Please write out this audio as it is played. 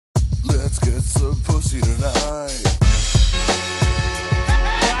Let's get some pussy tonight.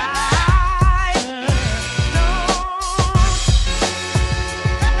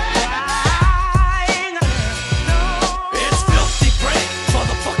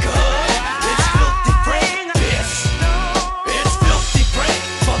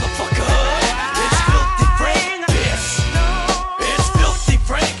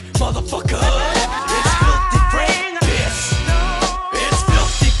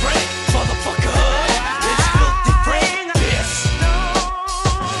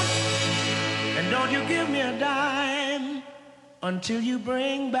 Until you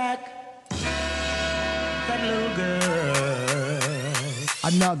bring back that little girl.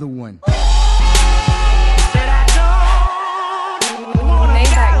 Another one. Said I don't wanna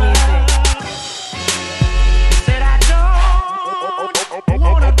Maybach music. Said I don't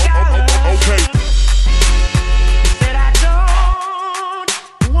want a dollar. Okay. Said I don't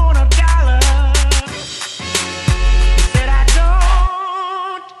want a dollar. Said I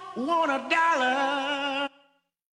don't want a dollar.